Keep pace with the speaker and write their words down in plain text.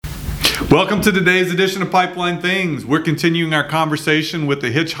Welcome to today's edition of Pipeline Things. We're continuing our conversation with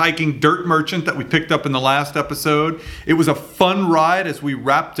the hitchhiking dirt merchant that we picked up in the last episode. It was a fun ride as we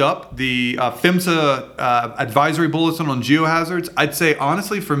wrapped up the PHMSA advisory bulletin on geohazards. I'd say,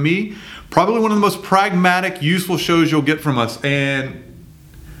 honestly, for me, probably one of the most pragmatic, useful shows you'll get from us. And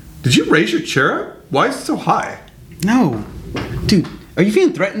did you raise your chair up? Why is it so high? No. Dude, are you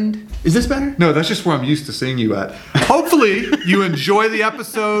feeling threatened? Is this better? No, that's just where I'm used to seeing you at. Hopefully, you enjoy the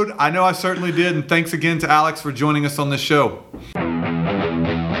episode. I know I certainly did. And thanks again to Alex for joining us on this show.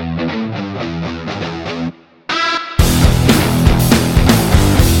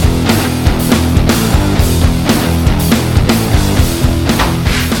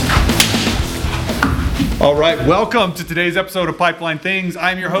 All right, welcome to today's episode of Pipeline Things.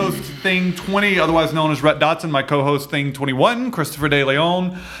 I'm your host, Thing20, otherwise known as Rhett Dotson. My co-host, Thing21, Christopher De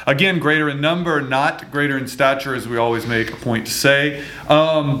Leon. Again, greater in number, not greater in stature, as we always make a point to say.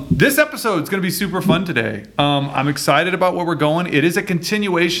 This episode is going to be super fun today. I'm excited about where we're going. It is a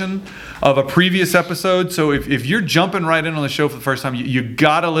continuation of a previous episode, so if you're jumping right in on the show for the first time, you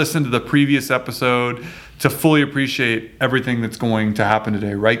got to listen to the previous episode to fully appreciate everything that's going to happen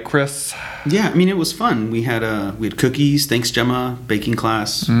today, right, Chris? Yeah, I mean, it was fun. We had cookies. Thanks, Gemma. Baking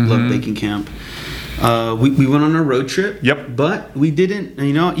class. Love baking camp. We went on a road trip. Yep. But we didn't.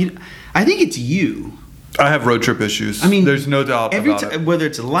 I think it's you. I have road trip issues. I mean, there's no doubt about it. Whether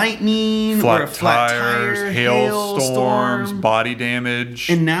it's lightning, flat or a flat tires, tire, hailstorms, body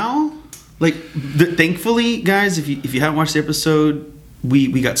damage, and now, thankfully, guys, if you haven't watched the episode,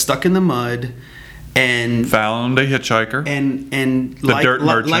 we got stuck in the mud. And found a hitchhiker and the dirt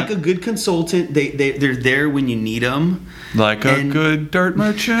merchant. Like a good consultant, they're there when you need them. Like a good dirt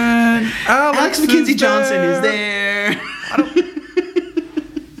merchant, Alex McKenzie-Johnson is there.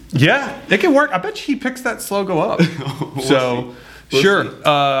 Yeah, it can work. I bet you he picks that slogan up. We'll sure.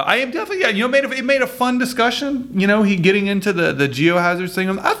 I am definitely. Yeah, it made a fun discussion. He getting into the geohazards thing.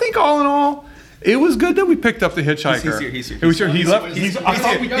 I think all in all, it was good that we picked up the hitchhiker. He's here. It was sure he left. I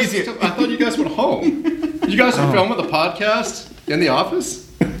thought you guys went home. You guys are filming the podcast in the office?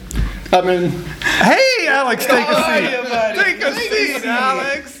 I mean... Hey, Alex, take a seat. Take a seat,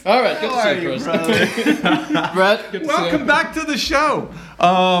 Alex. All right, good to see you, Chris. Brett, good to see you. Welcome back to the show.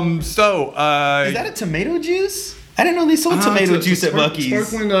 Is that a tomato juice? I didn't know they sold tomato juice at Buc-ee's.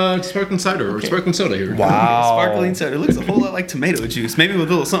 Sparkling cider or sparkling soda here. Wow. Sparkling soda. It looks a whole lot like tomato juice. Maybe with a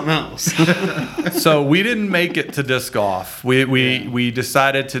little something else. So we didn't make it to disc golf. We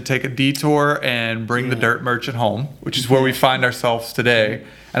decided to take a detour and bring the dirt merchant home, which is where we find ourselves today.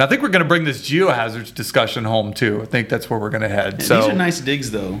 And I think we're going to bring this geohazards discussion home too. I think that's where we're going to head. Yeah, these are nice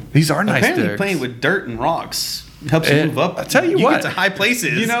digs, though. These are nice digs. Apparently playing with dirt and rocks helps you move up. I tell you what, get to high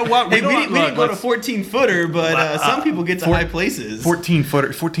places. You know what? We didn't go to 14-footer, but some people get to high places.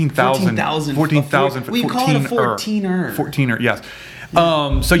 14-footer, 14,000. 14,000. We call it a 14er. 14er, yes.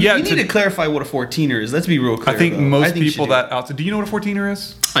 You need to clarify what a 14er is. Let's be real clear. I think most people that out. Do you know what a 14er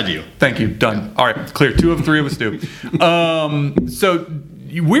is? I do. Thank you. Done. All right. Clear. 2 of 3 of us do. So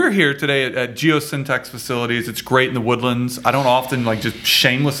we're here today at Geosyntax Facilities. It's great in the Woodlands. I don't often just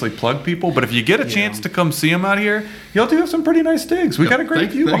shamelessly plug people, but if you get a chance to come see them out here, y'all do have some pretty nice digs. We got a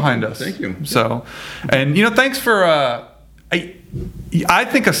great view behind us. Thank you. So, and thanks for. I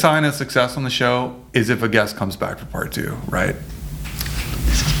think a sign of success on the show is if a guest comes back for part 2, right?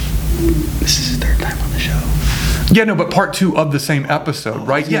 This is his 3rd time on the show. Yeah, no, but part 2 of the same episode,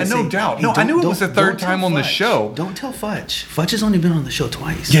 right? Yeah, no doubt. Hey, no, I knew it was the 3rd time on the show. Don't tell Fudge. Fudge has only been on the show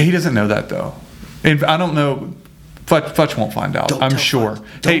twice. Yeah, he doesn't know that, though. And I don't know. Fudge won't find out, I'm sure.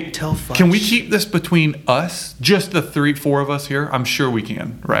 Don't tell Fudge. Can we keep this between us? Just the 3-4 of us here? I'm sure we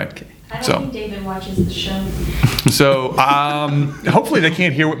can, right? Okay. I don't think David watches the show. So hopefully they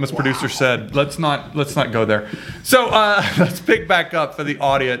can't hear what Miss Producer said. Let's not go there. So let's pick back up for the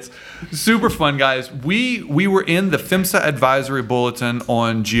audience. Super fun, guys. We were in the PHMSA advisory bulletin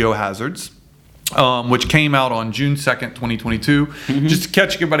on geohazards, which came out on June 2nd, 2022. Mm-hmm. Just to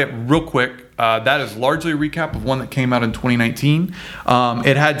catch everybody up real quick, that is largely a recap of one that came out in 2019.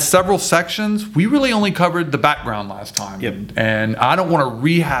 It had several sections. We really only covered the background last time. Yep. And I don't want to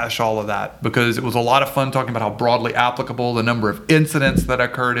rehash all of that because it was a lot of fun talking about how broadly applicable, the number of incidents that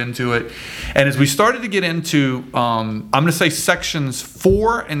occurred into it. And as we started to get into, I'm going to say sections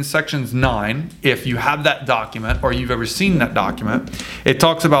 4 and sections 9, if you have that document or you've ever seen that document, it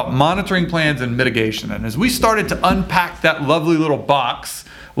talks about monitoring plans and mitigation. And as we started to unpack that lovely little box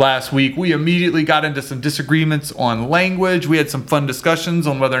last week, we immediately got into some disagreements on language. We had some fun discussions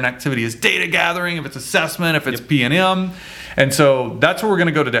on whether an activity is data gathering, if it's assessment, if it's P&M. And so that's where we're going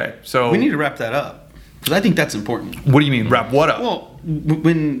to go today. So we need to wrap that up. Because I think that's important. What do you mean? Wrap what up? Well,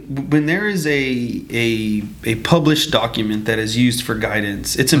 when there is a published document that is used for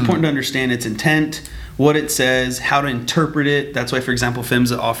guidance, it's important to understand its intent, what it says, how to interpret it. That's why, for example,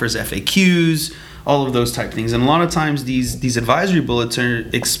 PHMSA offers FAQs, all of those type things. And a lot of times these advisory bullets are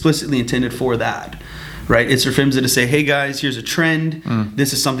explicitly intended for that, right? It's for PHMSA to say, hey guys, here's a trend.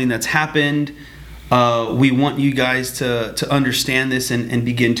 This is something that's happened. We want you guys to understand this and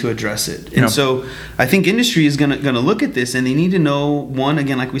begin to address it. And so I think industry is gonna look at this, and they need to know, one,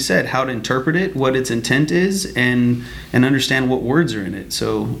 again, like we said, how to interpret it, what its intent is, and understand what words are in it.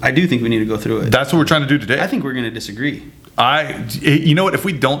 So I do think we need to go through it. That's what we're trying to do today. I think we're going to disagree. You know what? If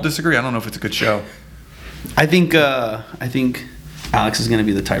we don't disagree, I don't know if it's a good show. I think Alex is going to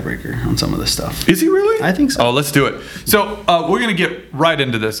be the tiebreaker on some of this stuff. Is he really? I think so. Oh, let's do it. So we're going to get right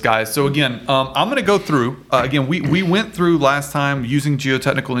into this, guys. So again, I'm going to go through. Again, we went through last time using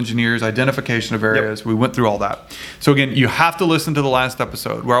geotechnical engineers, identification of areas. Yep. We went through all that. So again, you have to listen to the last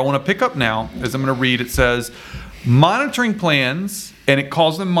episode. Where I want to pick up now is I'm going to read. It says, monitoring plans, and it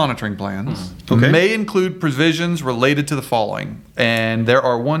calls them monitoring plans, may include provisions related to the following. And there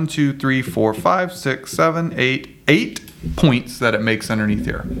are 1, 2, 3, 4, 5, 6, 7, 8 points that it makes underneath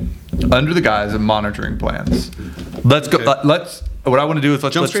here under the guise of monitoring plans. Let's go. What I want to do is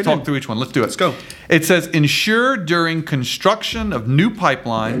let's talk through each one. Let's do it. Let's go. It says, ensure during construction of new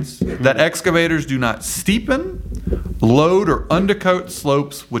pipelines that excavators do not steepen, load, or undercut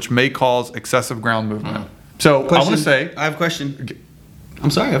slopes which may cause excessive ground movement. So I want to say, I have a question. I'm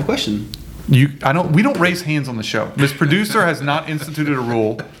sorry, I have a question. We don't raise hands on the show. This producer has not instituted a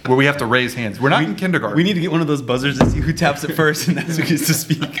rule where we have to raise hands. We're not in kindergarten. We need to get one of those buzzers to see who taps it first, and that's who gets to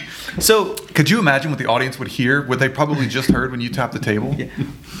speak. So, could you imagine what the audience would hear? What they probably just heard when you tap the table? Yeah.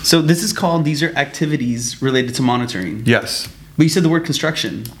 So these are activities related to monitoring. Yes. But you said the word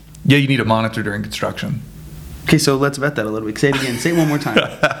construction. Yeah, you need to monitor during construction. Okay, so let's vet that a little bit. Say it again. Say it one more time.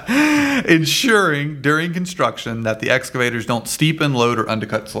 Ensuring during construction that the excavators don't steepen, load, or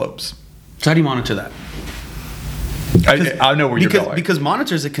undercut slopes. So how do you monitor that? I know where you're going. Because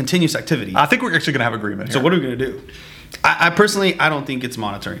monitor is a continuous activity. I think we're actually going to have agreement here. So what are we going to do? I personally, I don't think it's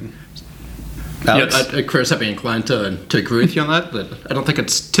monitoring. Alex? Yeah, Chris, I'd be inclined to agree with you on that, but I don't think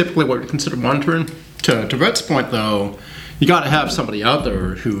it's typically what we consider monitoring. To Rhett's point, though, you got to have somebody out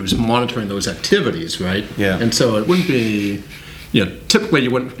there who's monitoring those activities, right? Yeah. And so it wouldn't be, typically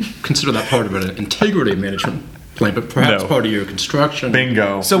you wouldn't consider that part of an integrity management plan, but perhaps part of your construction.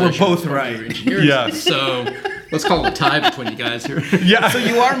 Bingo. So we're both right. Yeah. So let's call it a tie between you guys here. Yeah. So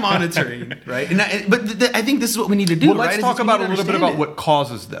you are monitoring, right? But I think this is what we need to do. Well, let's talk about a little bit about what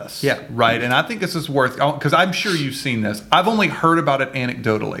causes this. Yeah. Right. And I think this is worth, because I'm sure you've seen this. I've only heard about it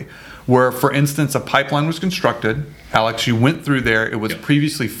anecdotally, where, for instance, a pipeline was constructed. Alex, you went through there. It was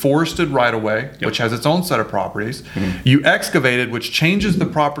previously forested right away, which has its own set of properties. You excavated, which changes the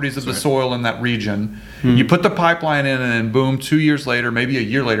properties of the soil in that region. You put the pipeline in, and then boom, 2 years later, maybe a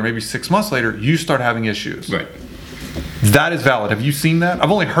year later, maybe 6 months later, you start having issues. Right. That is valid. Have you seen that?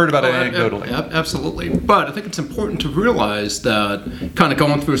 I've only heard about it anecdotally. Absolutely. But I think it's important to realize that, kind of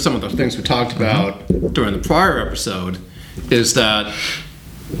going through some of the things we talked about during the prior episode, is that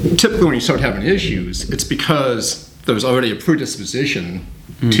typically when you start having issues, it's because there's already a predisposition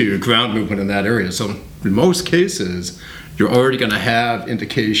to ground movement in that area. So in most cases, you're already going to have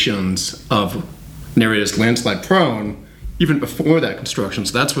indications of an area is landslide prone even before that construction.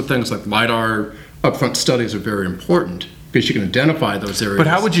 So that's where things like LiDAR upfront studies are very important, because you can identify those areas. But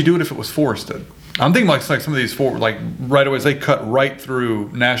how would you do it if it was forested? I'm thinking like some of these right away, they cut right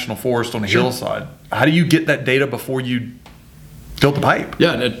through national forest on a hillside. How do you get that data before you build the pipe?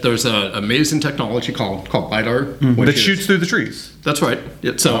 Yeah, and there's an amazing technology called LiDAR. That shoots through the trees. That's right.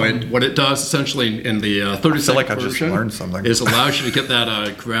 What it does essentially in the 30-second version is allows you to get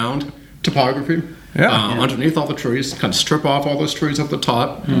that ground topography underneath all the trees, kind of strip off all those trees at the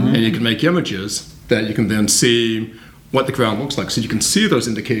top, and you can make images that you can then see what the ground looks like. So you can see those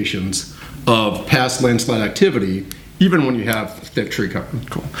indications of past landslide activity even when you have thick tree cover.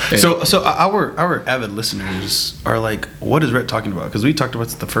 Cool. So our avid listeners are like, what is Rhett talking about? Because we talked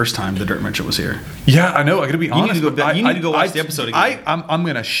about it the first time the Dirt Merchant was here. Yeah, I know. I got to be honest. You need to go watch the episode again. I'm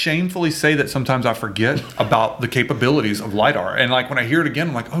going to shamefully say that sometimes I forget about the capabilities of LiDAR. And like when I hear it again,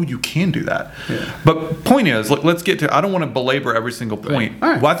 I'm like, oh, you can do that. Yeah. But point is, let's get to, I don't want to belabor every single point.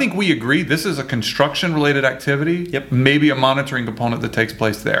 Right. Well, I think we agree this is a construction related activity. Yep. Maybe a monitoring component that takes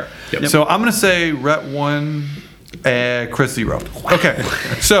place there. Yep. So I'm going to say Rhett 1, Chris 0. Okay,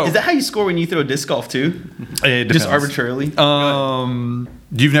 so is that how you score when you throw disc golf too? It just arbitrarily.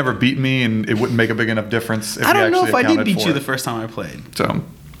 You've never beat me, and it wouldn't make a big enough difference. If I don't know if I did beat you the first time I played. So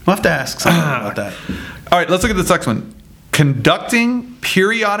We'll have to ask something about that. All right, let's look at this next one. Conducting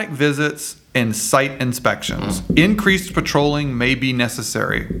periodic visits and site inspections. Increased patrolling may be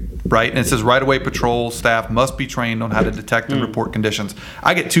necessary, right? And it says right-of-way patrol staff must be trained on how to detect and report conditions.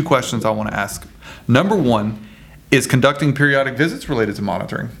 I get two questions I want to ask. Number one, is conducting periodic visits related to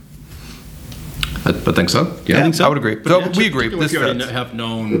monitoring? I think so. Yeah, I think so. I would agree. So we agree. Particularly This if you already fits. have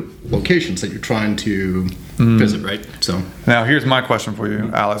known locations that you're trying to visit, right? So Now, here's my question for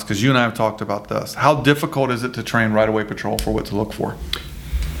you, Alex, because you and I have talked about this. How difficult is it to train right-of-way patrol for what to look for?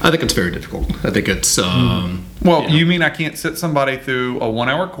 I think it's very difficult. I think it's Well, you mean I can't sit somebody through a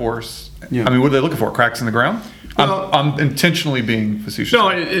 1-hour course? Yeah. I mean, what are they looking for? Cracks in the ground? Well- I'm intentionally being facetious. No,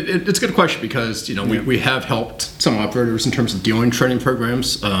 it's a good question because we have helped some operators in terms of doing training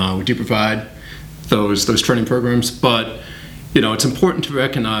programs. We do provide those training programs, but it's important to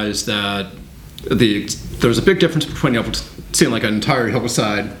recognize that there's a big difference between seeing like an entire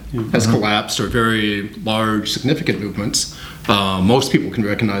hillside has collapsed or very large, significant movements. Most people can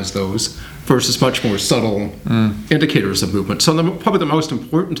recognize those versus much more subtle indicators of movement. So probably the most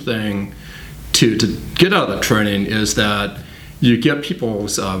important thing to get out of that training is that you get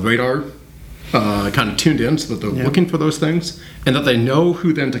people's radar kind of tuned in so that they're looking for those things and that they know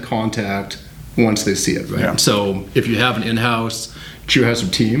who then to contact once they see it, right? Yeah. So if you have an in-house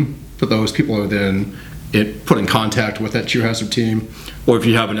geohazard team, that those people are then put in contact with that geohazard team, or if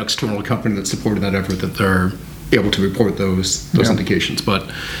you have an external company that's supporting that effort, that they're able to report those indications.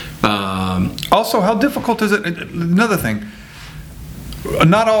 But Also, how difficult is it? Another thing,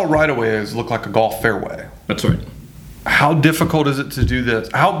 not all right-of-ways look like a golf fairway. that's right. How difficult is it to do this?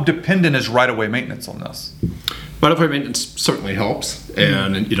 How dependent is right-of-way maintenance on this? Right-of-way maintenance certainly helps,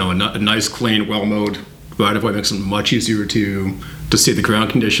 and a nice, clean, well-mowed right-of-way makes it much easier to see the ground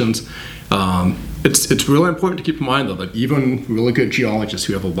conditions. It's really important to keep in mind, though, that even really good geologists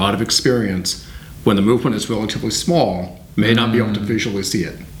who have a lot of experience, when the movement is relatively small, may not be able to visually see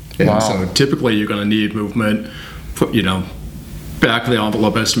it. And Wow. so typically you're going to need movement, back of the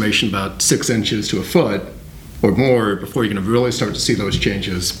envelope estimation about 6 inches to a foot or more before you're going to really start to see those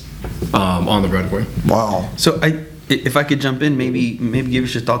changes on the right-of-way. Wow. So if I could jump in, maybe give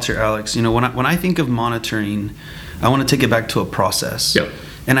us your thoughts here, Alex. When I think of monitoring, I want to take it back to a process. Yep.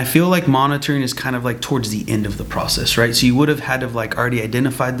 And I feel like monitoring is kind of like towards the end of the process, right? So you would have had to have like already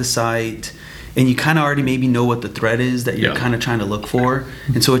identified the site, and you kind of already maybe know what the threat is that you're kind of trying to look for.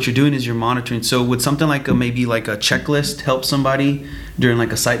 And so what you're doing is you're monitoring. So would something like maybe like a checklist help somebody during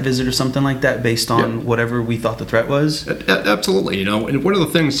like a site visit or something like that based on whatever we thought the threat was? Absolutely. And one of the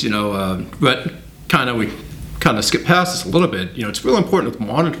things, Rhett, we kind of skip past this a little bit. It's really important with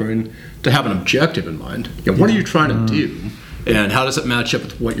monitoring to have an objective in mind. What are you trying to do, and how does it match up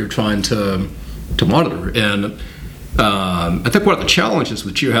with what you're trying to monitor? And I think one of the challenges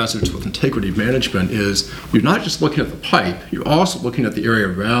with geohazards with integrity management is you're not just looking at the pipe, you're also looking at the area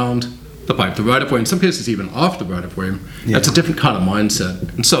around the pipe, the right-of-way, in some cases even off the right-of-way. That's a different kind of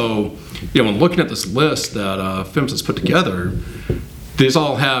mindset. And so, when looking at this list that PHMSA has put together, these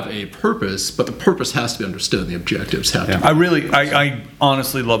all have a purpose, but the purpose has to be understood, the objectives have to be. I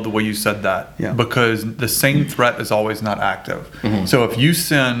honestly love the way you said that, because the same threat is always not active. So if you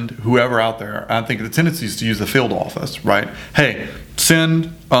send whoever out there, I think the tendency is to use the field office, right? Hey,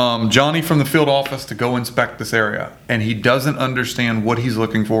 send Johnny from the field office to go inspect this area, and he doesn't understand what he's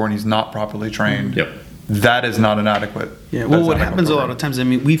looking for and he's not properly trained. That is not an adequate. Yeah, well, what happens a lot of times,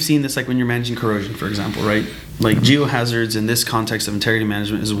 we've seen this like when you're managing corrosion, for example, right? Like geohazards in this context of integrity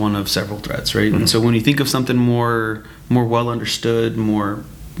management is one of several threats, right? And so when you think of something more well understood, more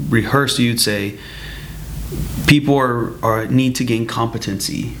rehearsed, you'd say people are need to gain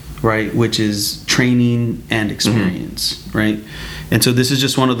competency, right? Which is training and experience, right? And so this is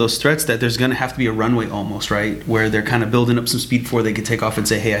just one of those threats that there's going to have to be a runway almost, right? Where they're kind of building up some speed before they can take off and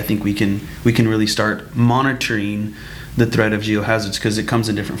say, hey, I think we can really start monitoring the threat of geohazards, because it comes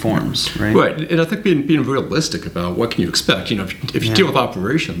in different forms, right? Right, and I think being realistic about what can you expect. If you deal with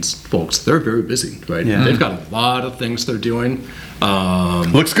operations folks, they're very busy, right? Yeah. They've got a lot of things they're doing.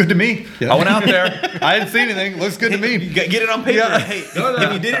 Looks good to me. I went out there. I didn't see anything. Looks good to me. Get it on paper. Yeah. Hey,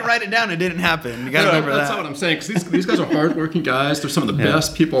 if you didn't write it down, it didn't happen. You got to remember That's that. not what I'm saying, because these guys are hardworking guys. They're some of the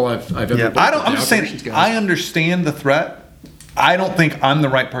best people I've ever worked with. I'm the just saying, operations guys. I understand the threat. I don't think I'm the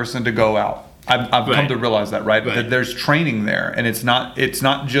right person to go out. I've come to realize that, right? That there's training there, and it's not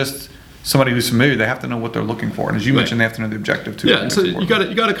just somebody who's familiar. They have to know what they're looking for, and as you mentioned, they have to know the objective too. Yeah, and so you got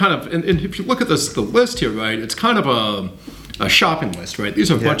to kind of, and if you look at the list here, right? It's kind of a shopping list, right?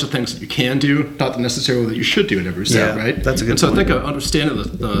 These are a bunch of things that you can do, not necessarily that you should do at every site, right? That's a good And so point. I think understanding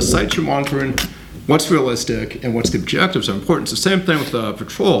the sites you're monitoring, what's realistic and what's the objectives are important. It's the same thing with the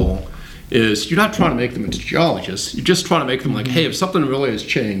patrol. Is you're not trying to make them into geologists. You're just trying to make them like, hey, if something really has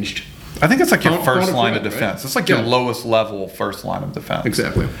changed. I think it's like your Don't first line of avoid it, defense. right? It's like your lowest level first line of defense.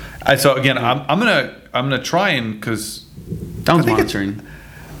 Exactly. So again, I'm gonna try and because That one's monitoring.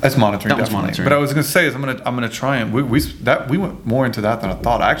 That's monitoring, That one's definitely. monitoring. But I was gonna say is I'm gonna try and we went more into that than I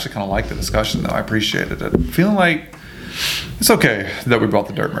thought. I actually kind of liked the discussion though. I appreciated it. Feeling like it's okay that we brought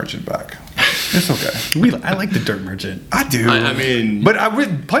the dirt merchant back. It's okay. I like the dirt merchant. I do. I mean, but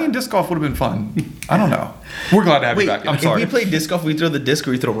playing disc golf would have been fun. I don't know. We're glad to have you back. I'm sorry. If we play disc golf, we throw the disc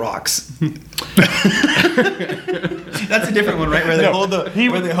or we throw rocks. That's a different one, right? Where they hold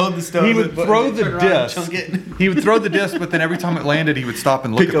the stone. He would throw the disc. Chunk it. He would throw the disc, but then every time it landed, he would stop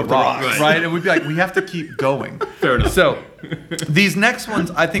and look Pick at up the the rocks, rocks. right? And we'd be like, we have to keep going. Fair enough. So these next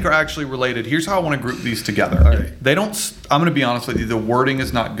ones, I think, are actually related. Here's how I want to group these together. All right. They don't. I'm going to be honest with you. The wording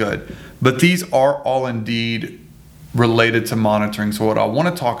is not good, but these are all indeed related to monitoring. So what I want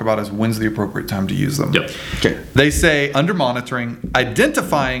to talk about is when's the appropriate time to use them. Yep. Okay. They say under monitoring,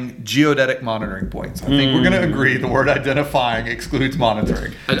 identifying geodetic monitoring points. I think we're going to agree the word identifying excludes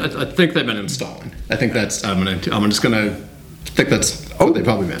monitoring. I think they meant installing. I think that's. I'm just gonna think that's what they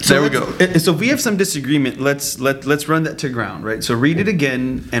probably meant. There we go. So if we have some disagreement, let's run that to ground, right? So read it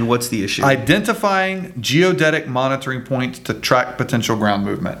again, and what's the issue? Identifying geodetic monitoring points to track potential ground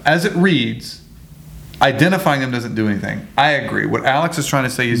movement. As it reads, identifying them doesn't do anything. I agree. What Alex is trying to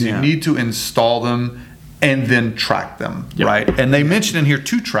say is you need to install them and then track them, right? And they mention in here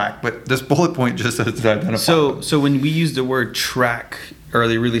to track, but this bullet point just says to identify. So when we use the word track, are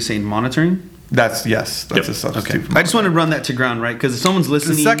they really saying monitoring? That's a substitute. Okay. for I just want to run that to ground, right? Because if someone's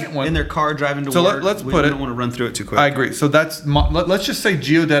listening second one- in their car driving to So work, let's we put it- don't want to run through it too quick. I agree. So that's let's just say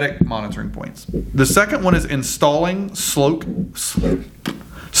geodetic monitoring points. The second one is installing slope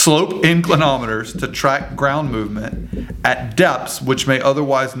inclinometers to track ground movement at depths which may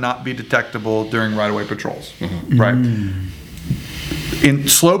otherwise not be detectable during right-of-way patrols. Right. In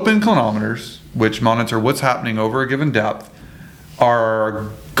slope inclinometers, which monitor what's happening over a given depth, are a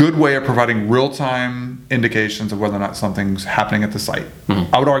good way of providing real-time indications of whether or not something's happening at the site.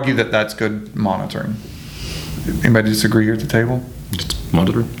 I would argue that that's good monitoring. Anybody disagree here at the table?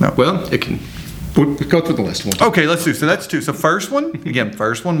 Monitor? No. Well, it can. We'll go through the list. Okay, let's do. So that's two. So first one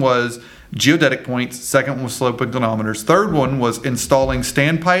was geodetic points. Second one was slope inclinometers. Third one was installing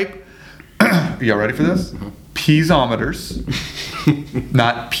standpipe. Y'all ready for this? Piezometers,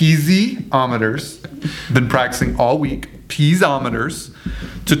 not piezometers. Been practicing all week. Piezometers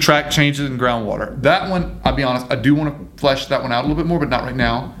to track changes in groundwater. That one, I'll be honest, I do want to flesh that one out a little bit more, but not right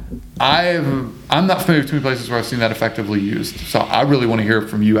now. I'm not familiar with too many places where I've seen that effectively used. So I really want to hear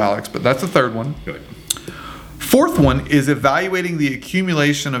from you, Alex, but that's the third one. Good. Fourth one is evaluating the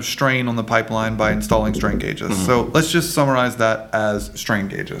accumulation of strain on the pipeline by installing strain gauges. So let's just summarize that as strain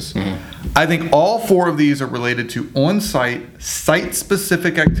gauges. I think all four of these are related to on-site,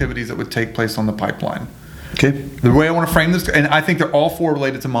 site-specific activities that would take place on the pipeline. Okay. The way I want to frame this, and I think they're all four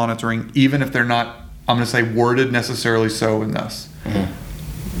related to monitoring, even if they're not, I'm going to say, worded necessarily so in this.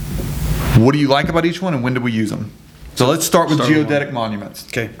 What do you like about each one, and when do we use them? So let's start with geodetic monuments.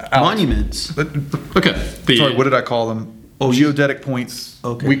 Okay. Alex. Monuments. Okay. Sorry, what did I call them? Geodetic points.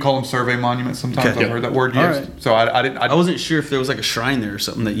 Okay. We call them survey monuments sometimes. Okay. I've heard that word All used. right. So I didn't. I wasn't sure if there was like a shrine there or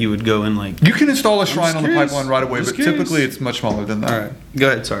something that you would go and like. You can install a shrine on the curious. pipeline right away, Just but curious. typically it's much smaller than that. All right. Go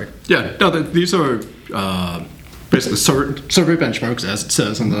ahead. Sorry. Yeah. No, these are basically survey benchmarks, as it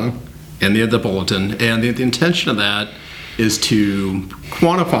says in the bulletin, and the intention of that is to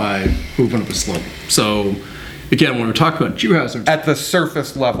quantify movement of a slope. So, again, when we're talking about geohazards, At the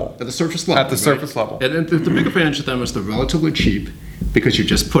surface level. at the surface level. At the surface level. And the big advantage of them is they're relatively cheap because you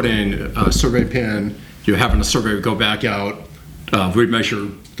just put in a survey pin, you're having a surveyor go back out,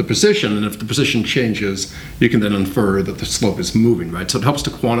 remeasure the position, and if the position changes, you can then infer that the slope is moving, right? So it helps to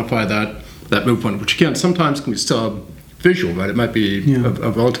quantify that movement, which again, sometimes can be sub-visual, right? It might be a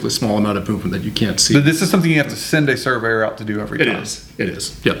relatively small amount of movement that you can't see. But this is something you have to send a surveyor out to do every time. It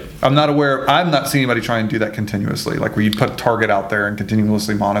is. Yep. I'm not seeing anybody try and do that continuously, like where you put a target out there and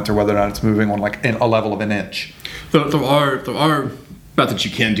continuously monitor whether or not it's moving on like a level of an inch. There are methods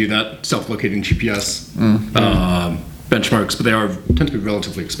you can do that, self-locating GPS benchmarks, but they tend to be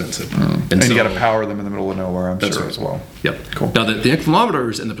relatively expensive. And so, you got to power them in the middle of nowhere, I'm That's sure, right. as well. Yep. Cool. Now, the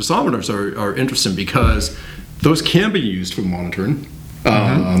inclinometers and the piezometers are interesting because those can be used for monitoring.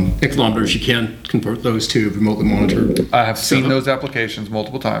 Inclinometers, you can convert those to remotely monitor. I have seen setup. those applications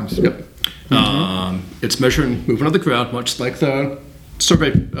multiple times. Yep. It's measuring movement of the ground, much like the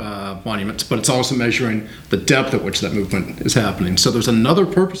survey monuments, but it's also measuring the depth at which that movement is happening. So there's another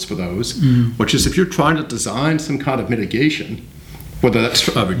purpose for those, which is if you're trying to design some kind of mitigation, whether that's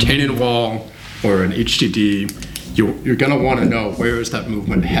a retaining wall or an HDD, you're going to want to know where is that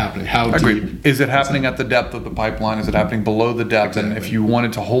movement happening, how deep. Is it happening at the depth of the pipeline? Is it happening below the depth? Exactly. And if you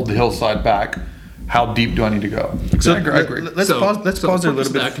wanted to hold the hillside back, how deep do I need to go? So I agree. Let's pause there a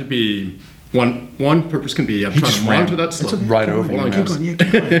little bit. That could be one purpose can be I'm trying to monitor that slope. Right over Hold on, you, keep man. going. Yeah,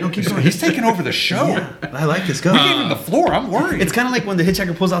 keep going. No, keep going. He's taking over the show. Yeah, I like this. Go. We gave him the floor. I'm worried. It's kind of like when the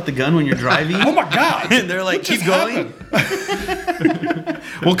hitchhiker pulls out the gun when you're driving. Oh my God. And they're like, What keep just going.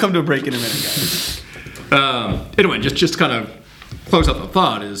 We'll come to a break in a minute, guys. Anyway, just kind of close out the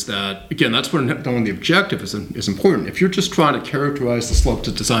thought is that, again, that's where knowing the objective is important. If you're just trying to characterize the slope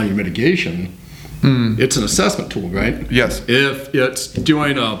to design your mitigation, it's an assessment tool, right? Yes. If it's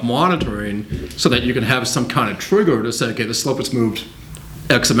doing monitoring so that you can have some kind of trigger to say, okay, the slope has moved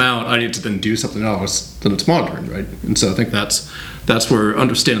X amount, I need to then do something else, then it's monitoring, right? And so I think that's where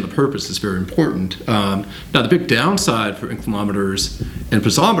understanding the purpose is very important. Now, the big downside for inclinometers and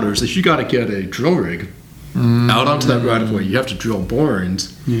piezometers is you got to get a drill rig out onto that right of way. You have to drill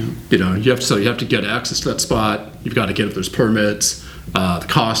borings. Yeah. You have to get access to that spot. You've got to get if there's permits, the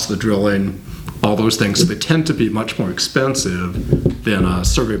cost of the drilling, all those things. So they tend to be much more expensive than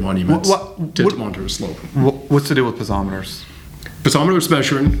survey monuments to monitor a slope. What's the deal with piezometers? Piezometer is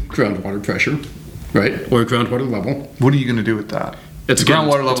measuring groundwater pressure, right, or groundwater level. What are you going to do with that? It's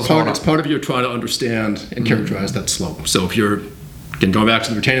groundwater level. It's part of you trying to understand and characterize that slope. So if you're, again, going back to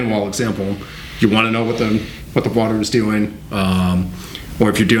the retaining wall example, you want to know what the water is doing, or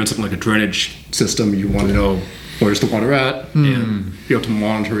if you're doing something like a drainage system, you want to know where's the water at and be able to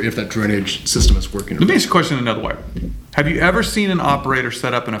monitor if that drainage system is working. Let me ask you a question another way. Have you ever seen an operator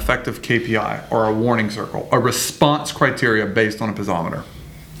set up an effective KPI or a warning circle, a response criteria based on a piezometer?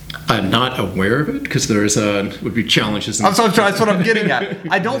 I'm not aware of it because would be challenges. That's what I'm getting at.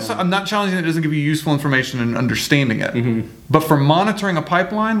 I'm not challenging that it doesn't give you useful information and understanding it. But for monitoring a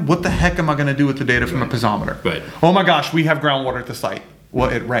pipeline, what the heck am I going to do with the data from a piezometer? Right. Oh my gosh, we have groundwater at the site. Well,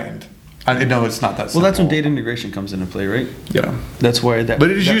 it rained. No, it's not that simple. Well, that's when data integration comes into play, right? Yeah. That's why that. But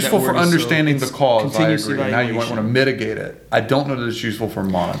it is that useful for word is so- understanding the it's cause. I continuous agree. Now you might evaluation. want to mitigate it. I don't know that it's useful for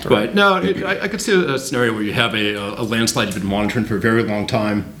monitoring. Right. No, I could see a scenario where you have a landslide you've been monitoring for a very long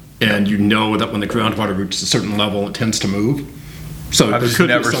time, and you know that when the groundwater reaches a certain level, it tends to move. So I've there just could be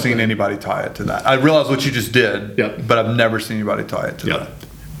never something- seen anybody tie it to that. I realize what you just did, Yep. but I've never seen anybody tie it to Yeah. that.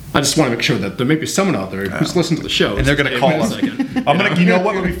 I just want to make sure that there may be someone out there who's listening to the show. And they're going to call us. us. You know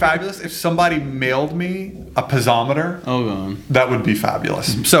what would be fabulous? If somebody mailed me a piezometer, Oh, God. that would be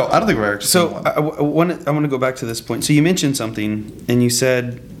fabulous. So I don't think we're actually So seen one. I want to go back to this point. So you mentioned something, and you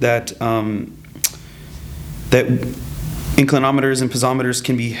said that that inclinometers and piezometers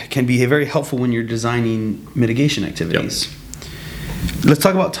can be very helpful when you're designing mitigation activities. Let's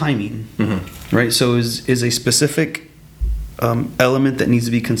talk about timing, right? So is a specific element that needs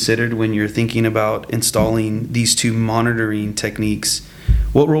to be considered when you're thinking about installing these two monitoring techniques.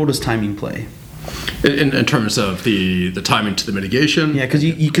 What role does timing play? In terms of the timing to the mitigation? Yeah, because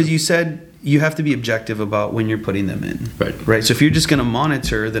you said you have to be objective about when you're putting them in. Right. Right. So if you're just going to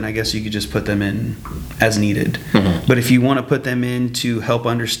monitor, then I guess you could just put them in as needed. But if you want to put them in to help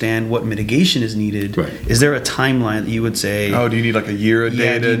understand what mitigation is needed, Right. is there a timeline that you would say? Oh, do you need like a year of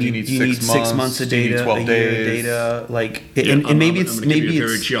yeah, data? Do you need 6 months? of Do you need data, 12 a year of days? data? Like, Yeah, and maybe I'm it's gonna give maybe you a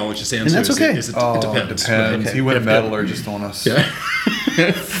very it's geologist answer. and that's okay. It Oh, depends. it depends. Okay. He went If- metallurgist on us. Yeah.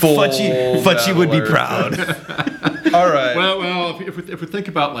 Full Fudgy would be metallurgist. proud. All right. Well, if we think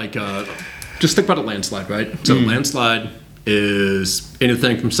about just think about a landslide, right? So a landslide is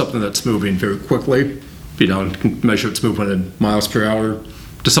anything from something that's moving very quickly, you can measure its movement in miles per hour,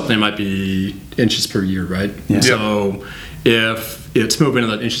 to something that might be inches per year, right? Yeah. So if it's moving in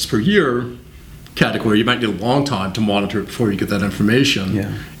that inches per year category, you might need a long time to monitor it before you get that information.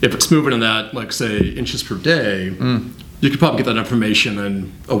 Yeah. If it's moving in that, like say, inches per day, you could probably get that information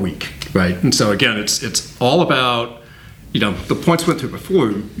in a week, right? And so again, it's all about, the points we went through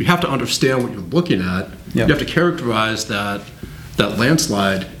before. You have to understand what you're looking at. Yeah. You have to characterize that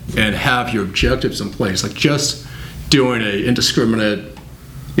landslide and have your objectives in place. Like just doing a indiscriminate,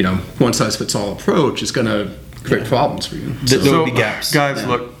 one size fits all approach is going to create problems for you. There would be gaps. Guys, Yeah.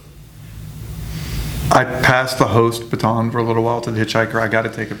 look. I passed the host baton for a little while to the hitchhiker. I got to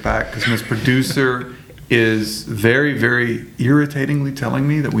take it back because Miss Producer is very, very irritatingly telling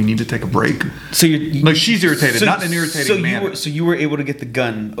me that we need to take a break. So you're Like she's irritated, not in an irritating so manner. You were able to get the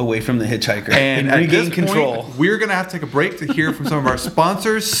gun away from the hitchhiker And at regain this control. point, we're going to have to take a break to hear from some of our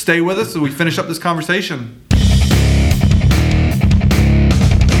sponsors. Stay with us as we finish up this conversation.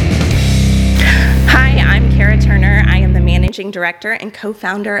 Managing Director and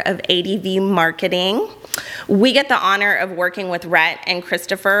co-founder of ADV Marketing. We get the honor of working with Rhett and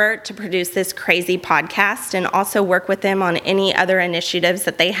Christopher to produce this crazy podcast and also work with them on any other initiatives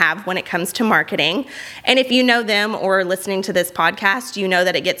that they have when it comes to marketing. And if you know them or are listening to this podcast, you know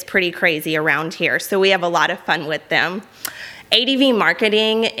that it gets pretty crazy around here. So we have a lot of fun with them. ADV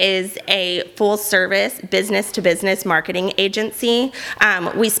Marketing is a full-service business-to-business marketing agency.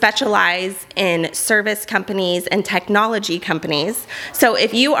 We specialize in service companies and technology companies. So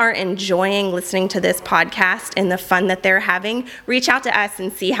if you are enjoying listening to this podcast and the fun that they're having, reach out to us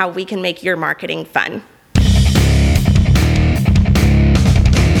and see how we can make your marketing fun.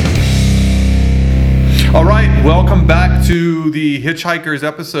 All right, welcome back to the Hitchhikers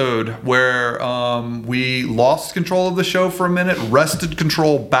episode where we lost control of the show for a minute, wrested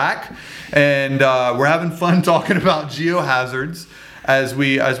control back, and we're having fun talking about geohazards as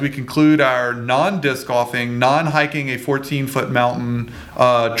we conclude our non-disc golfing, non-hiking a 14-foot mountain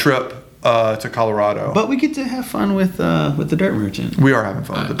trip to Colorado. But we get to have fun with the Dirt Merchant. We are having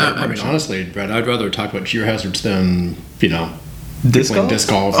fun with the Dirt I mean, Merchant. honestly, Brett, I'd rather talk about geohazards than, Disc playing golf? disc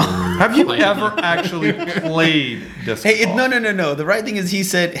golf. Or Have you ever actually played disc Hey, golf? no. The right thing is he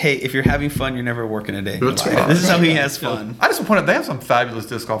said, hey, if you're having fun, you're never working a day. in your That's life. right. This is how he has fun. I just want to point out they have some fabulous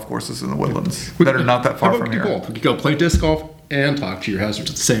disc golf courses in the Woodlands that are not that far How from about we do here. both? We could go play disc golf and talk to your hazards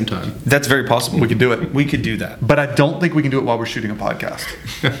at the same time. That's very possible. We could do it. We could do that. But I don't think we can do it while we're shooting a podcast.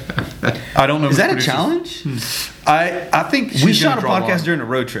 I don't know. Is if that a producers- challenge? I think We she's shot gonna a draw the podcast line. during a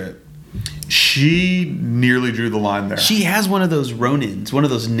road trip. She nearly drew the line there. She has one of those Ronins, one of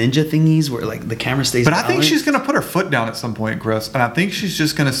those ninja thingies where like the camera stays. But I think balanced. she's going to put her foot down at some point, Chris. And I think she's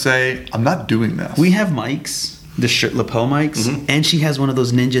just going to say, I'm not doing this. We have mics, the lapel mics, and she has one of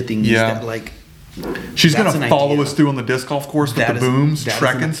those ninja thingies Yeah. that like. She's going That's to an follow idea. us through on the disc golf course with that the is- booms, that is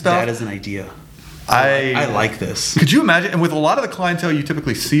trekking an- stuff. That is an idea. I I like this. Could you imagine? And with a lot of the clientele you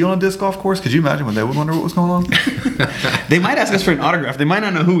typically see on a disc golf course, could you imagine when they would wonder what was going on? They might ask us for an autograph. They might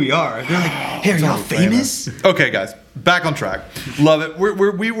not know who we are. They're like, "Hey, are y'all famous?" Okay, guys, back on track. Love it.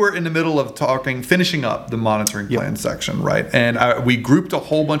 We were in the middle of finishing up the monitoring plan section, right? And we grouped a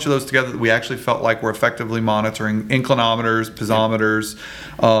whole bunch of those together that we actually felt like were effectively monitoring inclinometers, piezometers.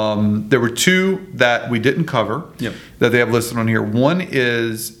 There were two that we didn't cover that they have listed on here. One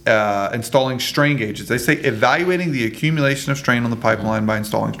is installing strain gauges. They say evaluating the accumulation of strain on the pipeline by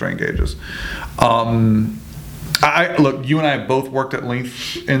installing strain gauges. Look, you and I have both worked at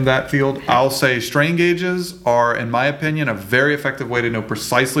length in that field. I'll say strain gauges are, in my opinion, a very effective way to know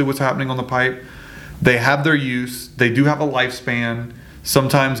precisely what's happening on the pipe. They have their use. They do have a lifespan.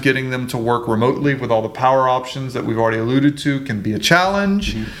 Sometimes getting them to work remotely with all the power options that we've already alluded to can be a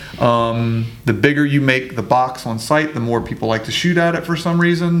challenge. The bigger you make the box on site, the more people like to shoot at it for some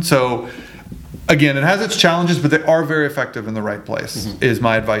reason. So again, it has its challenges, but they are very effective in the right place, is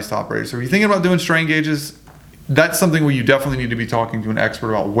my advice to operators. So if you're thinking about doing strain gauges, that's something where you definitely need to be talking to an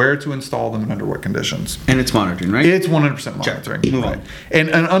expert about where to install them and under what conditions. And it's monitoring, right? It's 100% monitoring. Move right. on. And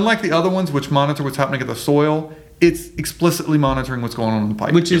unlike the other ones, which monitor what's happening at the soil, it's explicitly monitoring what's going on in the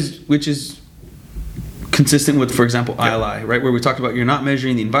pipe. Which is consistent with, for example, ILI, right? Where we talked about you're not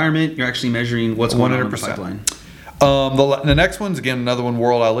measuring the environment, you're actually measuring what's going on in the 100%. pipeline. The next one's, again, another one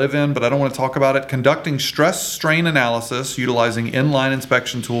world I live in, but I don't want to talk about it. Conducting stress strain analysis utilizing inline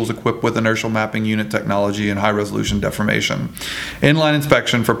inspection tools equipped with inertial mapping unit technology and high resolution deformation. Inline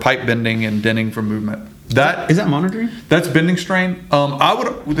inspection for pipe bending and denting from movement. Is that monitoring? That's bending strain.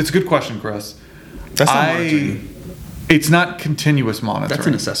 That's a good question, Chris. That's not monitoring. It's not continuous monitoring. That's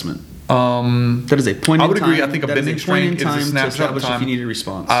an assessment. That is a point in time. I would agree. I think a that is bending point strain in is a time to snapshot of establish time. if you need a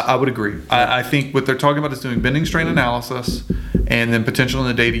response. I would agree. I think what they're talking about is doing bending strain analysis, and then potential in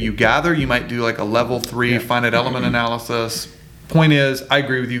the data you gather. You might do like a level 3 finite element analysis. Point is, I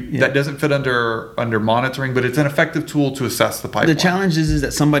agree with you. That doesn't fit under monitoring, but it's an effective tool to assess the pipeline. The challenge is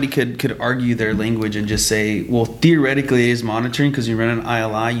that somebody could argue their language and just say, well, theoretically it is monitoring because you run an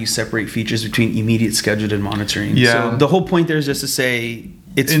ILI, you separate features between immediate, scheduled, and monitoring. Yeah. So the whole point there is just to say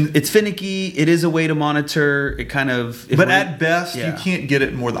it's finicky. It is a way to monitor. It kind of. But at best, you can't get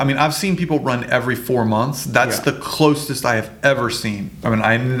it more. I mean, I've seen people run every 4 months. That's the closest I have ever seen. I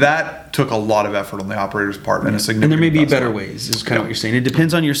mean, that took a lot of effort on the operator's part and a significant. And there may be better investment. ways. Is kind of what you're saying. It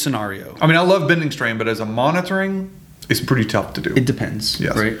depends on your scenario. I mean, I love bending strain, but as a monitoring, it's pretty tough to do. It depends,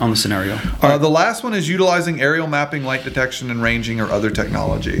 Yes. right, on the scenario. The last one is utilizing aerial mapping, light detection, and ranging or other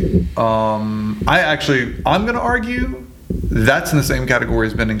technology. I'm going to argue that's in the same category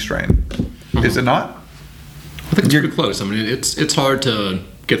as bending strain. Is it not? I think it's pretty close. I mean, it's hard to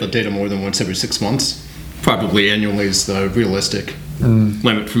get the data more than once every 6 months. Probably annually is the realistic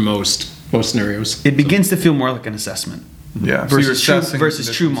limit for most scenarios. It begins to feel more like an assessment. Yeah. So you're assessing versus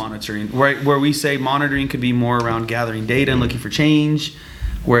true conditions. monitoring, right? Where we say monitoring could be more around gathering data and looking for change,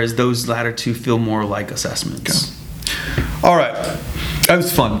 whereas those latter two feel more like assessments. Okay. All right. That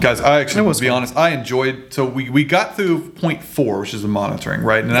was fun, guys. I actually, to be honest, I enjoyed. So we got through point 4, which is the monitoring,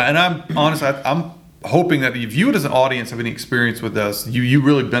 right? And I'm honest, I'm hoping that if you as an audience have any experience with this, you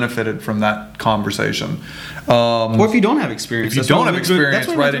really benefited from that conversation. Or if you don't have experience. If you don't have experience,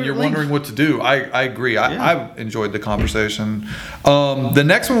 right, and you're wondering what to do, I agree. I've enjoyed the conversation. The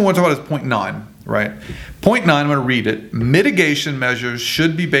next one we want to talk about is point 9, right? Point 9, I'm going to read it. Mitigation measures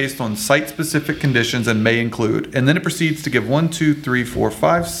should be based on site-specific conditions and may include. And then it proceeds to give 1, 2, 3, 4,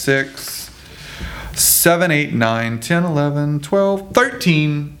 5, 6, 7, 8, 9, 10, 11, 12,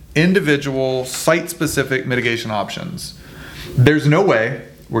 13 individual site-specific mitigation options. There's no way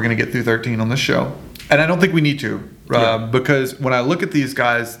we're going to get through 13 on this show. And I don't think we need to, because when I look at these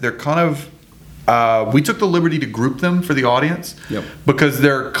guys, they're kind of, we took the liberty to group them for the audience because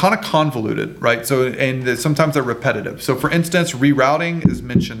they're kind of convoluted, right? So, and sometimes they're repetitive. So for instance, rerouting is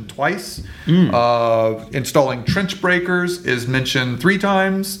mentioned twice. Installing trench breakers is mentioned 3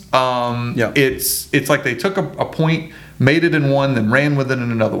 times. It's like they took a point, made it in one, then ran with it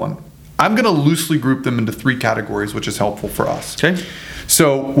in another one. I'm going to loosely group them into 3 categories, which is helpful for us. Okay.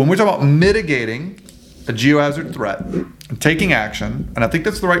 So when we're talking about mitigating a geohazard threat and taking action, and I think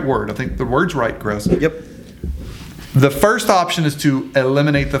that's the right word. I think the word's right, Chris. Yep. The first option is to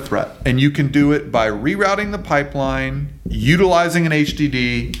eliminate the threat, and you can do it by rerouting the pipeline, utilizing an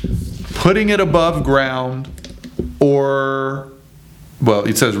HDD, putting it above ground, or, well,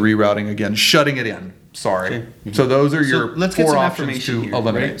 it says rerouting again, shutting it in. Sorry. Okay. So those are your let's get 4 some options information to here,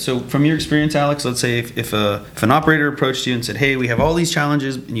 eliminate. right? So from your experience, Alex, let's say if an operator approached you and said, hey, we have all these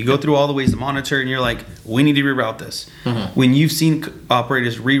challenges, and you go through all the ways to monitor, and you're like, we need to reroute this. When you've seen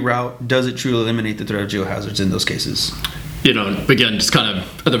operators reroute, does it truly eliminate the threat of geohazards in those cases? You know, again, just kind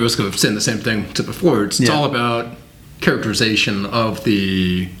of at the risk of saying the same thing to before, it's all about characterization of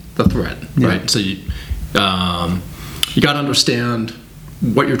the threat, right? So you got to understand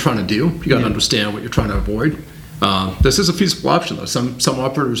what you're trying to do. You got to understand what you're trying to avoid. This is a feasible option, though. Some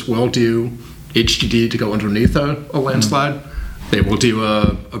operators will do HDD to go underneath a landslide. They will do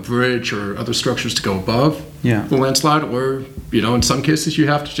a bridge or other structures to go above the landslide, or in some cases you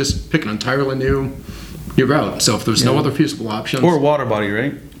have to just pick an entirely new route. So if there's no other feasible options, or water body,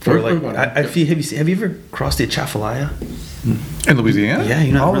 right? Or like, water. have you ever crossed the Atchafalaya? In Louisiana? Yeah,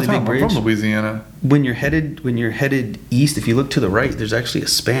 you know, all really the time. big bridge. I'm from Louisiana. When you're headed east, if you look to the right, there's actually a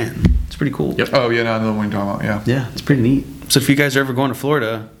span. It's pretty cool. Yep. Oh yeah, no, I know what you're talking about. Yeah. Yeah, it's pretty neat. So if you guys are ever going to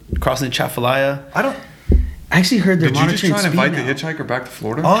Florida, crossing the Atchafalaya, I actually heard they're monitoring speed. Did you just try and invite the hitchhiker back to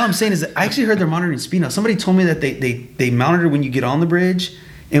Florida? All I'm saying is that I actually heard they're monitoring speed now. Somebody told me that they monitor when you get on the bridge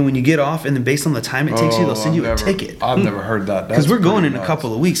and when you get off, and then based on the time it takes you, they'll send you a ticket. I've never heard that. Because we're going in a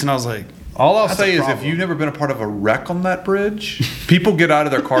couple of weeks, and I was like, all I'll say is if you've never been a part of a wreck on that bridge, people get out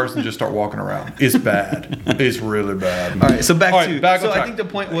of their cars and just start walking around. It's bad. It's really bad. All right, so back on track. I think the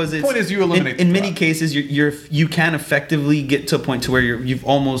point was you eliminate in many cases you can effectively get to a point to where you've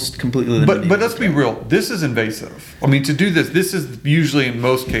almost completely eliminated. But let's be real. This is invasive. I mean, to do this is usually in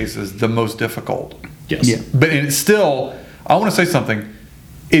most cases the most difficult. Yes. Yeah. But it's still, I want to say something.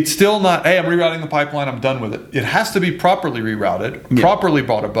 It's still not, hey, I'm rerouting the pipeline, I'm done with it. It has to be properly rerouted, properly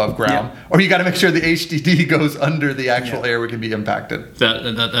brought above ground, or you got to make sure the HDD goes under the actual area where it can be impacted.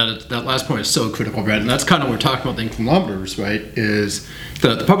 That last point is so critical, Brad, and that's kind of what we're talking about the kilometers, right? Is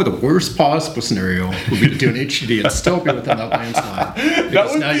probably the worst possible scenario would be to do an HDD and still be within that landslide.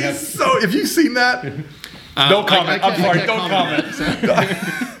 That would be so. Have you seen that? Don't comment. I'm sorry. Don't comment.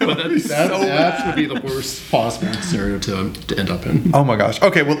 But that would be the worst possible scenario to end up in. Oh my gosh.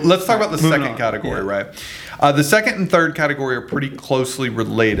 Okay, well, let's talk about the second category, right? The second and third category are pretty closely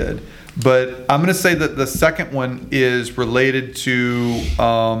related, but I'm going to say that the second one is related to,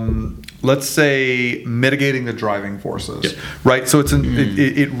 let's say, mitigating the driving forces, right? So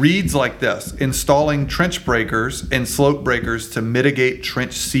it reads like this: installing trench breakers and slope breakers to mitigate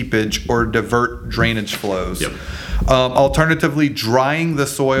trench seepage or divert drainage flows. Alternatively, drying the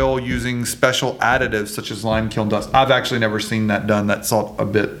soil using special additives such as lime kiln dust. I've actually never seen that done. That's all a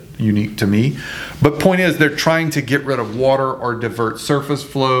bit unique to me. But point is, they're trying to get rid of water or divert surface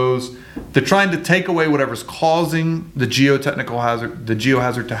flows. They're trying to take away whatever's causing the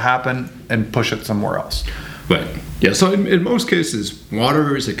geohazard to happen and push it somewhere else. Right. Yeah. So in most cases,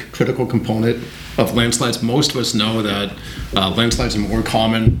 water is a critical component of landslides. Most of us know that landslides are more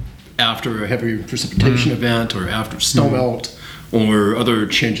common after a heavy precipitation event or after snow melt or other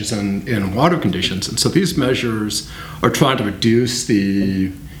changes in water conditions. And so these measures are trying to reduce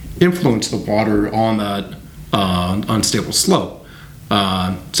the influence of the water on that unstable slope.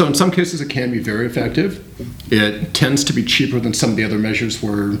 So in some cases, it can be very effective. It tends to be cheaper than some of the other measures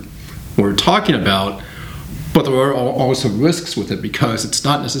we're talking about, but there are also risks with it because it's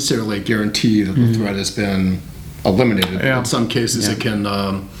not necessarily a guarantee that the threat has been eliminated. In some cases, it can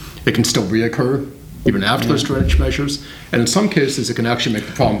still reoccur even after those drainage measures, and in some cases, it can actually make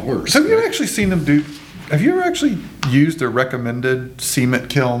the problem worse. Have you actually seen them do? Have you ever actually used their recommended cement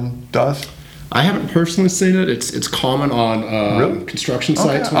kiln dust? I haven't personally seen it. It's common on construction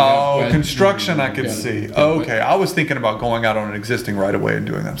sites. Okay. Construction I could see. Okay, I was thinking about going out on an existing right-of-way and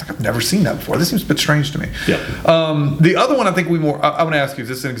doing that. I was like, I've never seen that before. This seems a bit strange to me. Yeah. The other one I think I want to ask you, is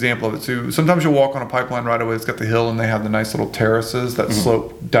this an example of it too? Sometimes you'll walk on a pipeline right-of-way that's got the hill and they have the nice little terraces that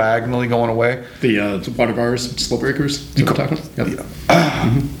slope diagonally going away. The water bars, slope breakers. Is that what you're talking about? Yep.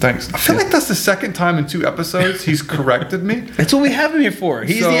 Thanks. I feel like that's the second time in 2 episodes he's corrected me. That's what we have him here for.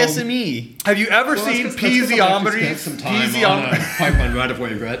 He's the SME. Have you ever seen piezometries? Some time on pipeline right of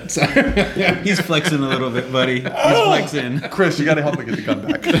way, Brett. So. He's flexing a little bit, buddy. He's flexing. Chris, you got to help me get the gun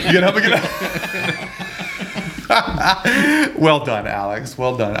back. You got to help me get. Well done, Alex.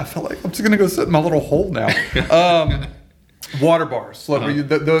 Well done. I feel like I'm just gonna go sit in my little hole now. Water bars.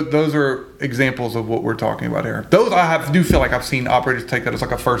 Those are examples of what we're talking about here. Those do feel like I've seen operators take that as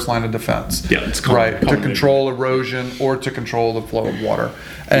like a first line of defense. Yeah, it's right to control erosion or to control the flow of water.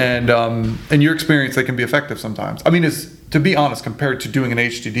 And in your experience, they can be effective sometimes. I mean, to be honest, compared to doing an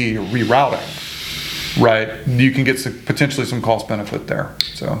HDD or rerouting, right? You can get potentially some cost benefit there.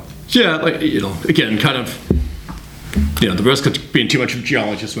 So yeah, again, kind of. The risk of being too much of a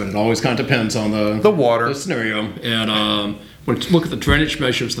geologist, but it always kind of depends on the water scenario. And when you look at the drainage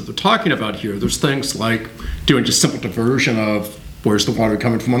measures that they're talking about here, there's things like doing just simple diversion of where's the water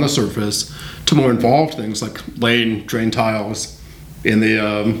coming from on the surface, to more involved things like laying drain tiles in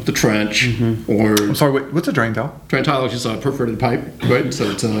the trench. Or I'm sorry, wait, what's a drain tile? Drain tile is just a perforated pipe, right?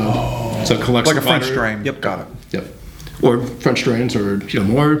 So it's so it collects like a French water. drain. Yep, got it. Yep. Or French drains, or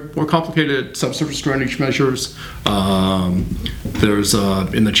more complicated subsurface drainage measures. There's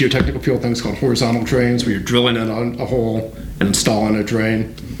in the geotechnical field things called horizontal drains, where you're drilling in a hole and installing a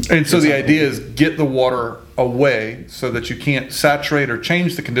drain. And so the idea is get the water away so that you can't saturate or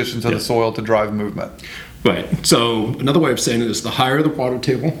change the conditions of the soil to drive movement. Right. So another way of saying it is the higher the water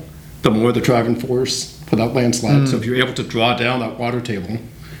table, the more the driving force for that landslide. So if you're able to draw down that water table,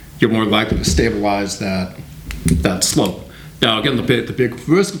 you're more likely to stabilize that slope. Now, again, the big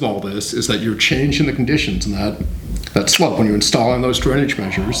risk of all this is that you're changing the conditions in that slope when you're installing those drainage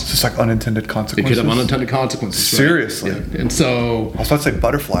measures. It's just like unintended consequences. It could have unintended consequences. Seriously. Right? Yeah. And so I was about to say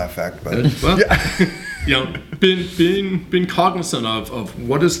butterfly effect, but being cognizant of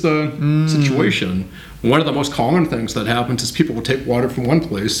what is the situation. One of the most common things that happens is people will take water from one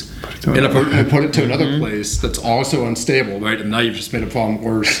place and put it to another place that's also unstable, right? And now you've just made a problem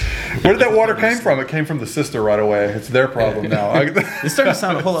worse. Where did that water came from? It came from the sister right away. It's their problem now. It's starting to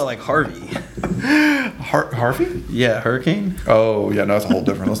sound a whole lot like Harvey. Harvey? Yeah, hurricane. Oh, yeah, no, it's a whole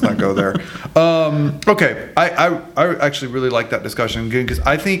different. Let's not go there. Okay, I actually really like that discussion again because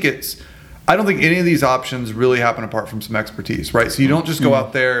I don't think any of these options really happen apart from some expertise, right? So you don't just go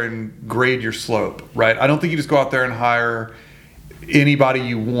out there and grade your slope, right? I don't think you just go out there and hire anybody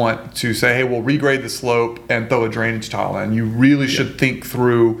you want to say, hey, we'll regrade the slope and throw a drainage tile in. You really should think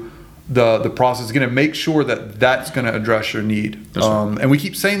through the process again and make sure that that's going to address your need. Right. And we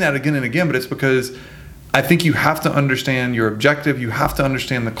keep saying that again and again, but it's because I think you have to understand your objective. You have to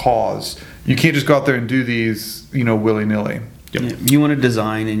understand the cause. You can't just go out there and do these, willy-nilly. Yep. Yeah, you want to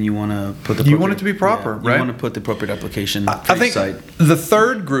design and you want to put you want it to be proper, right? You want to put the appropriate application for I think site. The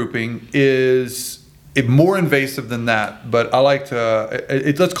third grouping is more invasive than that, but I like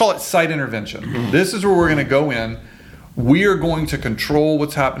to let's call it site intervention. Mm-hmm. This is where we're going to go in. We are going to control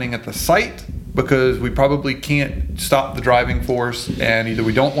what's happening at the site because we probably can't stop the driving force, and either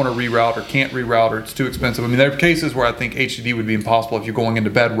we don't want to reroute or can't reroute or it's too expensive. I mean, there are cases where I think HDD would be impossible if you're going into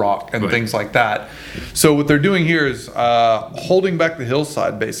bedrock and things like that. So what they're doing here is holding back the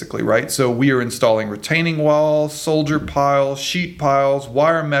hillside, basically, right? So we are installing retaining walls, soldier piles, sheet piles,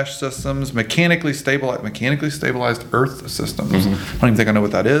 wire mesh systems, mechanically stabilized earth systems. Mm-hmm. I don't even think I know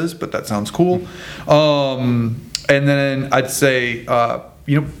what that is, but that sounds cool. And then I'd say,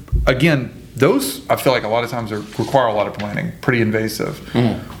 again, those I feel like a lot of times require a lot of planning, pretty invasive.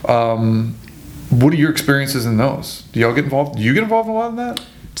 Mm-hmm. What are your experiences in those? Do y'all get involved? Do you get involved in a lot of that?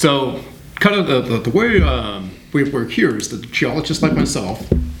 So, kind of the way we work here is that geologists like myself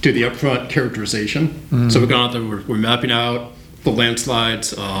do the upfront characterization. Mm-hmm. So we're going out there, we're mapping out the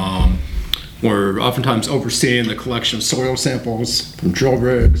landslides. We're oftentimes overseeing the collection of soil samples from drill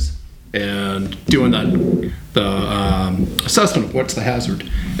rigs, and doing the assessment of what's the hazard.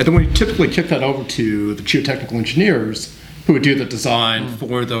 And then we typically kick that over to the geotechnical engineers who would do the design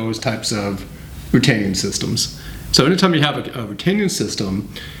for those types of retaining systems. So anytime you have a retaining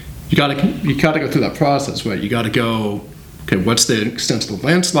system, you gotta go through that process, right? You gotta go, okay, what's the extent of the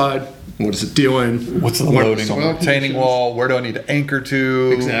landslide? What is it doing? What's the loading on the retaining wall? Where do I need to anchor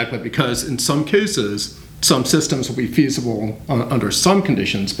to? Exactly, because in some cases, some systems will be feasible under some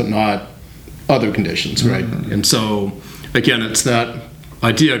conditions, but not other conditions, right? And so, again, it's that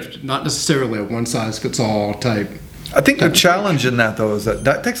idea of not necessarily a one-size-fits-all type. I think the challenge in that, though, is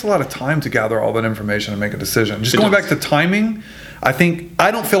that takes a lot of time to gather all that information and make a decision. Just going back to timing, I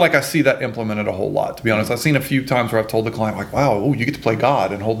don't feel like I see that implemented a whole lot, to be honest. I've seen a few times where I've told the client, like, wow, you get to play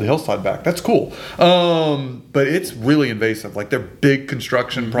God and hold the hillside back. That's cool. But it's really invasive. Like, they're big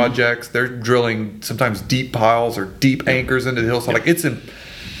construction projects. They're drilling sometimes deep piles or deep anchors into the hillside.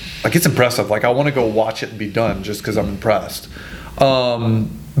 It's impressive. Like, I want to go watch it and be done just because I'm impressed.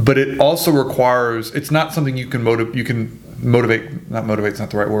 But it also requires, it's not something you can motivate, not motivate's not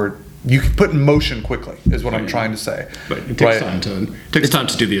the right word. You can put in motion quickly, is what I'm trying to say. But it takes time to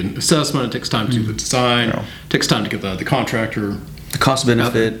do the assessment, it takes time to do the design, it takes time to get the contractor. The cost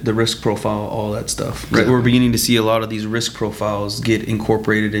benefit, the risk profile, all that stuff. Right. We're beginning to see a lot of these risk profiles get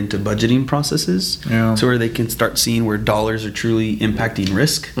incorporated into budgeting processes, so where they can start seeing where dollars are truly impacting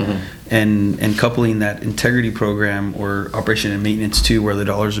risk, and coupling that integrity program or operation and maintenance to where the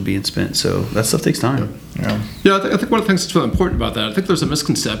dollars are being spent. So that stuff takes time. I think one of the things that's really important about that, I think there's a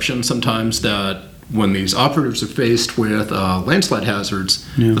misconception sometimes that when these operators are faced with landslide hazards,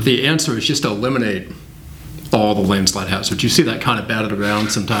 that the answer is just to eliminate all the landslide hazards. You see that kind of batted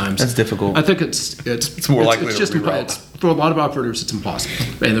around sometimes. That's difficult. I think it's more likely to just reroute. for a lot of operators, it's impossible.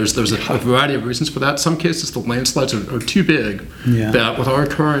 And there's a variety of reasons for that. Some cases, the landslides are too big that with our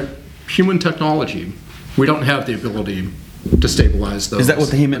current human technology, we don't have the ability to stabilize those. Is that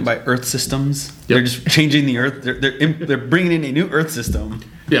what they meant by earth systems? Yep. They're just changing the earth. They're bringing in a new earth system.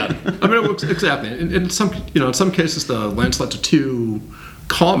 Yeah, I mean, exactly. In some cases, the landslides are too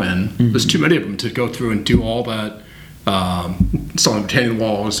common. There's too many of them to go through and do all that, installing retaining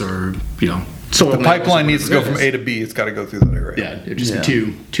walls or soil. The pipeline needs to go from A to B. It's got to go through that area. Yeah, it'd just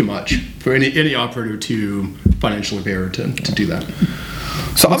be too much for any operator to financially bear to do that.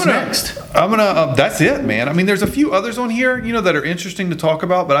 So I'm gonna that's it, man. I mean, there's a few others on here, that are interesting to talk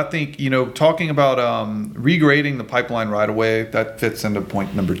about, but I think, talking about regrading the pipeline right away, that fits into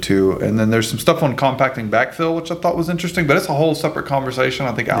point number 2. And then there's some stuff on compacting backfill, which I thought was interesting, but it's a whole separate conversation.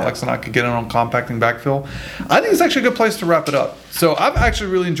 I think Alex and I could get in on compacting backfill. I think it's actually a good place to wrap it up. So I've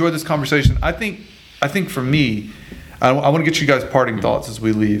actually really enjoyed this conversation. I think for me, I want to get you guys parting thoughts as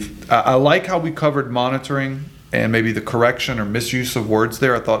we leave. I like how we covered monitoring and maybe the correction or misuse of words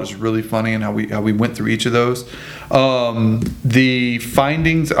there. I thought it was really funny, and how we went through each of those. The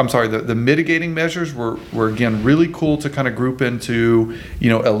findings, the mitigating measures were again really cool to kind of group into,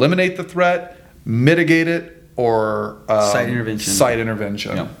 eliminate the threat, mitigate it, or site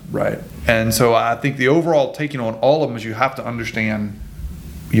intervention. Yep. Right. And so I think the overall taking on all of them is you have to understand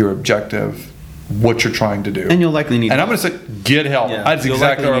your objective, what you're trying to do. And you'll likely need I'm going to say, get help. Yeah, That's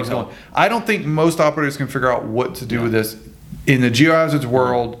exactly where I was help. going. I don't think most operators can figure out what to do with this. In the geohazards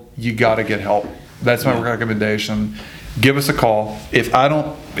world, you got to get help. That's my recommendation. Give us a call. If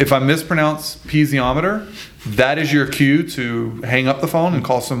I mispronounce piezometer, that is your cue to hang up the phone and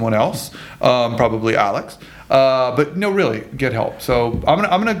call someone else, probably Alex. But no, really, get help. So I'm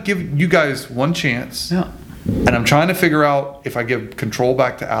gonna give you guys one chance. Yeah. And I'm trying to figure out if I give control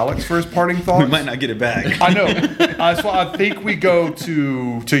back to Alex for his parting thoughts. We might not get it back. I know. That's why I think we go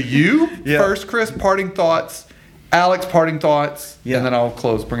to you first, Chris. Parting thoughts. Alex, parting thoughts, and then I'll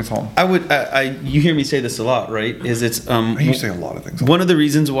close. Bring us home. You hear me say this a lot, right? You say a lot of things. One of the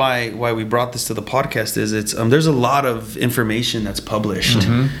reasons why we brought this to the podcast is there's a lot of information that's published,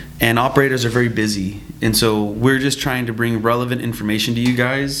 and operators are very busy, and so we're just trying to bring relevant information to you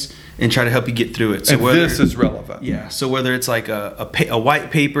guys and try to help you get through it. So and this is relevant. Yeah. So whether it's like a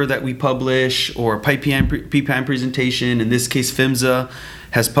white paper that we publish or a PPIM presentation, in this case PHMSA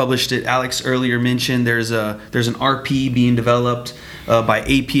has published it. Alex earlier mentioned there's an RP being developed by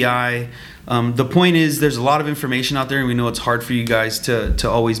API. The point is there's a lot of information out there, and we know it's hard for you guys to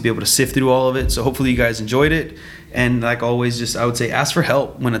always be able to sift through all of it. So hopefully you guys enjoyed it. And like always, I would say ask for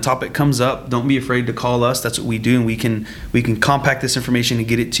help when a topic comes up. Don't be afraid to call us. That's what we do, and we can compact this information and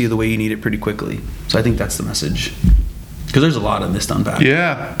get it to you the way you need it pretty quickly. So I think that's the message, because there's a lot of this to unpack.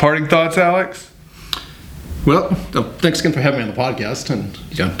 Yeah. Parting thoughts, Alex? Well, thanks again for having me on the podcast,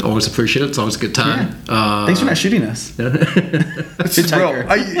 and always appreciate it. It's always a good time. Thanks for not shooting us. This is real.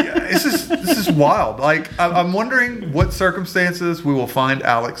 This is wild. Like, I'm wondering what circumstances we will find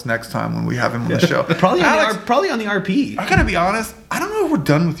Alex next time when we have him on the show. Probably Alex, on the RP. I gotta be honest, I don't know if we're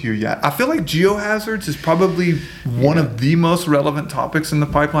done with you yet. I feel like geohazards is probably one of the most relevant topics in the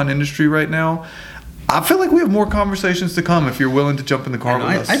pipeline industry right now. I feel like we have more conversations to come if you're willing to jump in the car with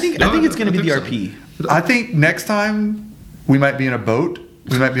us. I think it's going to be the RP. I think next time we might be in a boat.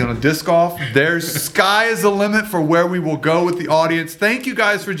 We might be on a disc golf. There's sky is the limit for where we will go with the audience. Thank you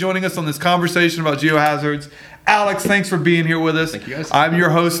guys for joining us on this conversation about geohazards. Alex, thanks for being here with us. Thank you guys. I'm your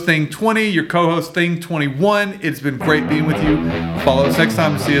host, Thing20, your co-host, Thing21. It's been great being with you. Follow us next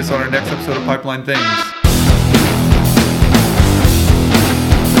time and see us on our next episode of Pipeline Things.